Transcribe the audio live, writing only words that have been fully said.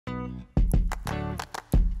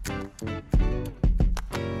I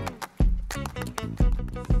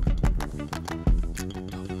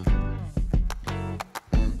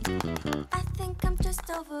think I'm just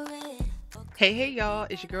over it. Hey y'all,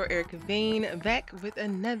 it's your girl Erica Vane back with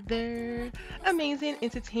another amazing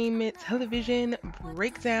entertainment television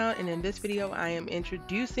breakdown, and in this video I am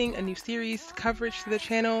introducing a new series coverage to the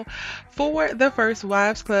channel for the First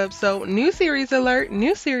Wives Club. So new series alert,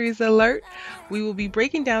 new series alert. We will be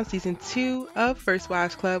breaking down season 2 of First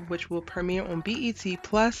Wives Club, which will premiere on BET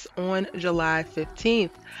Plus on July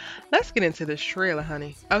 15th. Let's get into this trailer,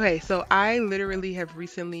 honey. Okay, so I literally have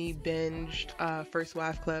recently binged First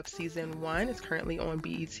Wives Club season 1. It's currently on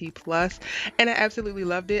BET Plus, and I absolutely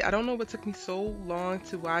loved it. I don't know what took me so long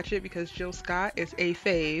to watch it because Jill Scott is a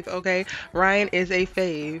fave, okay? Ryan is a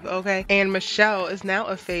fave, okay? And Michelle is now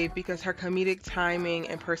a fave because her comedic timing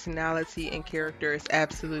and personality and character is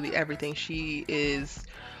absolutely everything. She is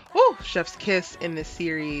chef's kiss in this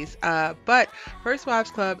series. But First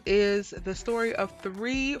Wives Club is the story of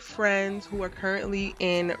 3 friends who are currently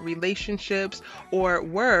in relationships, or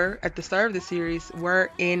were at the start of the series, were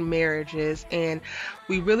in marriages, and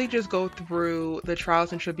we really just go through the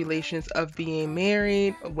trials and tribulations of being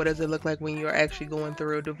married. What does it look like when you're actually going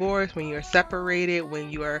through a divorce, when you're separated,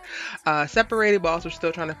 when you are separated but also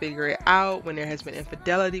still trying to figure it out, when there has been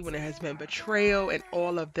infidelity, when there has been betrayal, and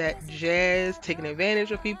all of that jazz, taking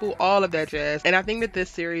advantage of people, all of that jazz. And I think that this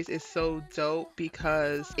series is so dope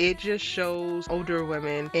because it just shows older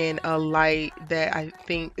women in a light that I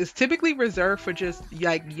think is typically reserved for just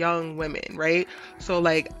like young women, right? So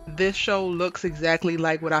like this show looks exactly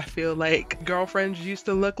like what I feel like Girlfriends used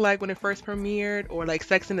to look like when it first premiered, or like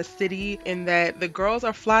Sex in the City, in that the girls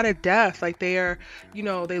are fly to death. Like they are, you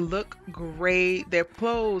know, they look great, their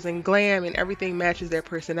clothes and glam and everything matches their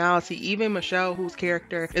personality. Even Michelle, whose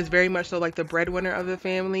character is very much so like the breadwinner of the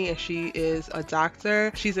family, and she is a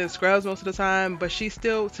doctor. She's in scrubs most of the time, but she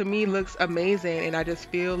still, to me, looks amazing. And I just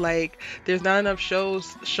feel like there's not enough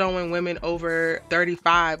shows showing women over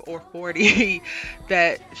 35 or 40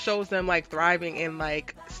 that shows them like thriving and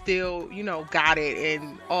like still, you know, got it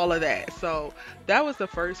and all of that. So that was the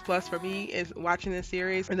first plus for me is watching this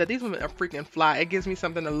series, and that these women are freaking fly. It gives me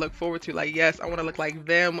something to look forward to. Like, yes, I want to look like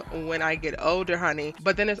them when I get older, honey.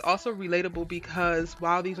 But then it's also relatable because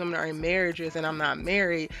while these women are in marriages and I'm not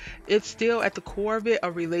married, it's still at the core of it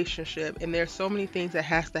a relationship, and there's so many things that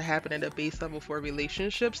has to happen at a base level for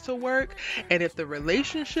relationships to work. And if the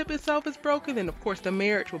relationship itself is broken, then of course the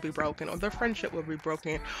marriage will be broken, or the friendship will be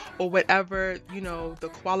broken, or whatever, you know, the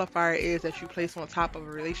qualifier is that you place on top of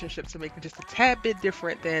a relationship to make it just a tad bit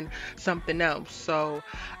different than something else. So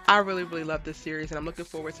I really love this series, and I'm looking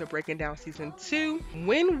forward to breaking down season 2.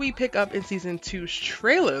 When we pick up in season 2's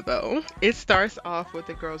trailer though, it starts off with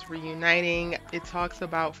the girls reuniting. It talks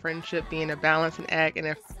about friendship being a balancing act,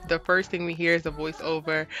 and the first thing we hear is a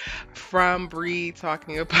voiceover from Bree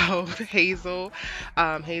talking about Hazel.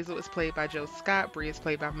 Hazel is played by Jill Scott, Bree is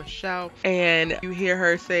played by Michelle, and you hear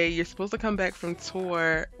her say, you're supposed to come back from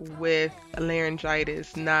tour with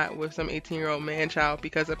laryngitis, not with some 18-year-old man-child,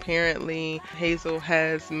 because apparently Hazel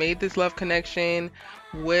has made this love connection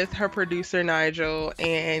with her producer Nigel,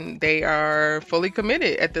 and they are fully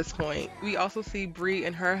committed at this point. We also see Bree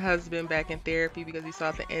and her husband back in therapy because we saw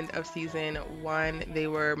at the end of season 1 they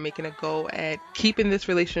were making a go at keeping this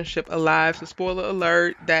relationship alive. So spoiler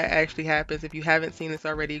alert, that actually happens. If you haven't seen this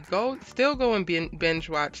already, go and binge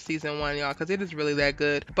watch season 1, y'all, because it is really that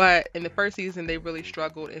good. But in the first season they really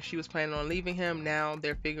struggled, and she was planning on leaving him. Now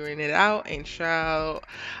they're figuring it out, and child,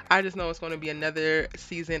 I just know it's going to be another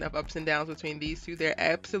season of ups and downs between these two. They're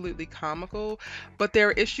absolutely comical, but their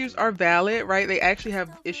issues are valid, right? They actually have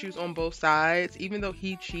issues on both sides. Even though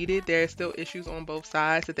he cheated, there are still issues on both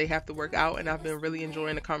sides that they have to work out, and I've been really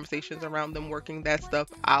enjoying the conversations around them working that stuff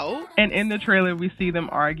out. And in the trailer we see them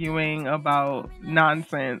arguing about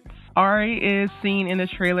nonsense. Ari is seen in the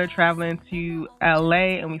trailer traveling to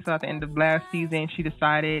LA, and we saw at the end of last season she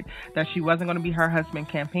decided that she wasn't going to be her husband's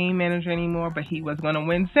campaign manager anymore, but he was going to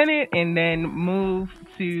win Senate and then move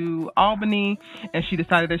to Albany, and she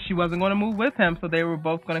decided that she wasn't going to move with him, so they were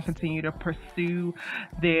both going to continue to pursue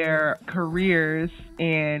their careers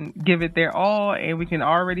and give it their all. And we can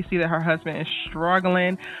already see that her husband is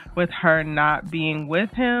struggling with her not being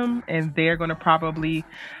with him, and they're going to probably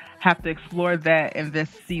have to explore that in this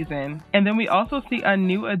season. And then we also see a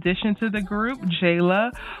new addition to the group,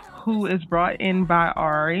 Jayla, who is brought in by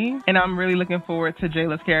Ari, and I'm really looking forward to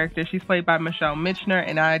Jayla's character. She's played by Mitchenor,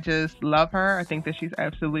 and I just love her. I think that she's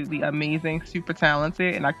absolutely amazing, super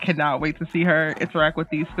talented, and I cannot wait to see her interact with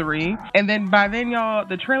these 3. And then by then, y'all,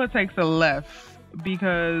 the trailer takes a left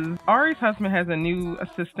because Ari's husband has a new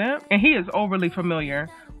assistant and he is overly familiar,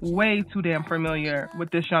 way too damn familiar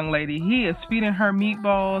with this young lady. He is feeding her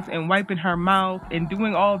meatballs and wiping her mouth and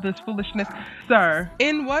doing all this foolishness. Sir,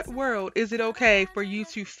 in what world is it okay for you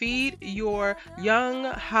to feed your young,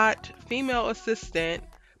 hot female assistant,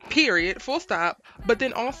 period, full stop, but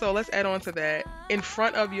then also, let's add on to that, in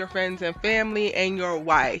front of your friends and family and your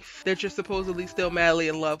wife that you're supposedly still madly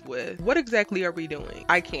in love with? What exactly are we doing?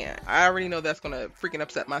 I can't. I already know that's gonna freaking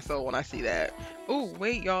upset my soul when I see that. Oh,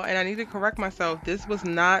 wait, y'all, and I need to correct myself. This was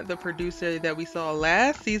not the producer that we saw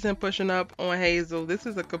last season pushing up on Hazel. This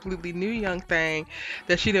is a completely new young thing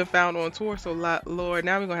that she done found on tour. So, Lord,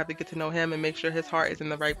 now we're gonna have to get to know him and make sure his heart is in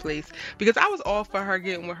the right place. Because I was all for her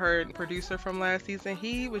getting with her producer from last season.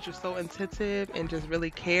 He was just so attentive and just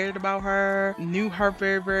really cared about her, knew her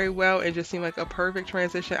very, very well, and just seemed like a perfect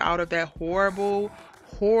transition out of that horrible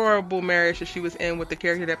marriage that she was in with the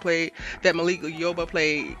character that Malik Yoba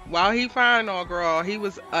played. While he fine, all girl, he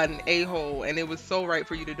was an a-hole, and it was so right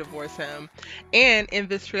for you to divorce him. And in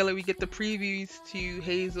this trailer, we get the previews to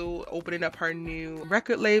Hazel opening up her new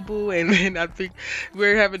record label, and I think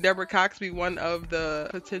we're having Deborah Cox be one of the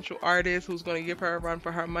potential artists who's going to give her a run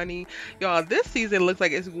for her money. Y'all, this season looks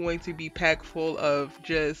like it's going to be packed full of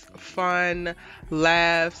just fun,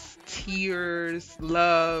 laughs, tears,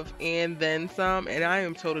 love, and then some, and I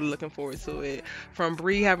am totally looking forward to it. From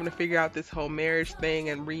Bree having to figure out this whole marriage thing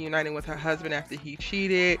and reuniting with her husband after he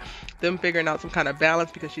cheated, them figuring out some kind of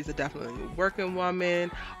balance because she's a definitely working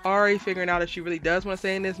woman, Ari figuring out if she really does want to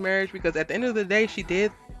stay in this marriage, because at the end of the day she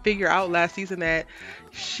did figure out last season that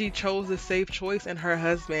she chose a safe choice in her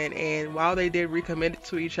husband, and while they did recommit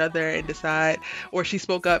to each other and decide, or she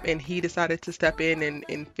spoke up and he decided to step in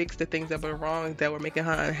and fix the things that were wrong that were making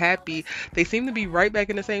her unhappy, they seem to be right back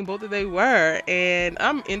in the same boat that they were. And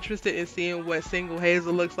I'm interested in seeing what single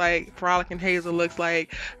Hazel looks like, frolicking Hazel looks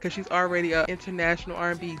like, because she's already an international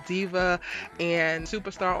R&B diva and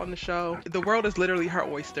superstar on the show. The world is literally her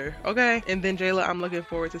oyster, okay? And then Jayla, I'm looking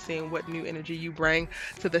forward to seeing what new energy you bring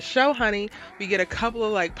to the show, honey. We get a couple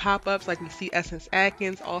of like pop-ups, like we see Essence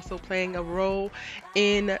Atkins also playing a role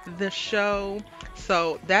in the show.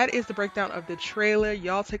 So that is the breakdown of the trailer.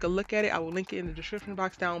 Y'all take a look at it. I will link it in the description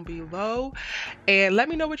box down below, and let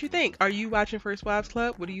me know what you think. Are you watching First Wives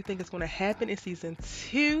Club? What do you think is going to happen in season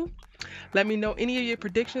 2? Let me know any of your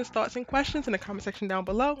predictions, thoughts, and questions in the comment section down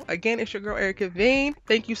below. Again, it's your girl Erica Vane.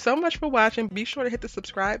 Thank you so much for watching. Be sure to hit the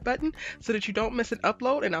subscribe button so that you don't miss an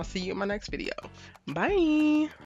upload, and I'll see you in my next video. Bye.